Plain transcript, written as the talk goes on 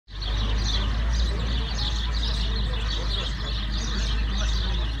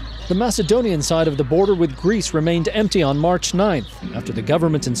The Macedonian side of the border with Greece remained empty on March 9th after the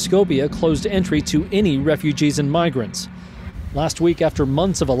government in Skopje closed entry to any refugees and migrants. Last week, after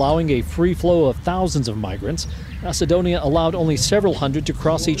months of allowing a free flow of thousands of migrants, Macedonia allowed only several hundred to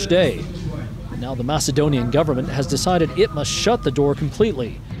cross each day. Now the Macedonian government has decided it must shut the door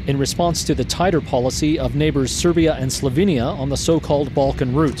completely in response to the tighter policy of neighbors Serbia and Slovenia on the so-called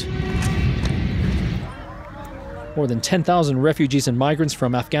Balkan route. More than 10,000 refugees and migrants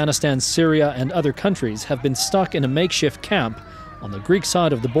from Afghanistan, Syria and other countries have been stuck in a makeshift camp on the Greek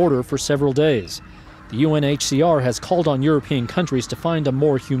side of the border for several days. The UNHCR has called on European countries to find a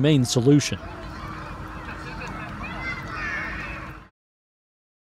more humane solution.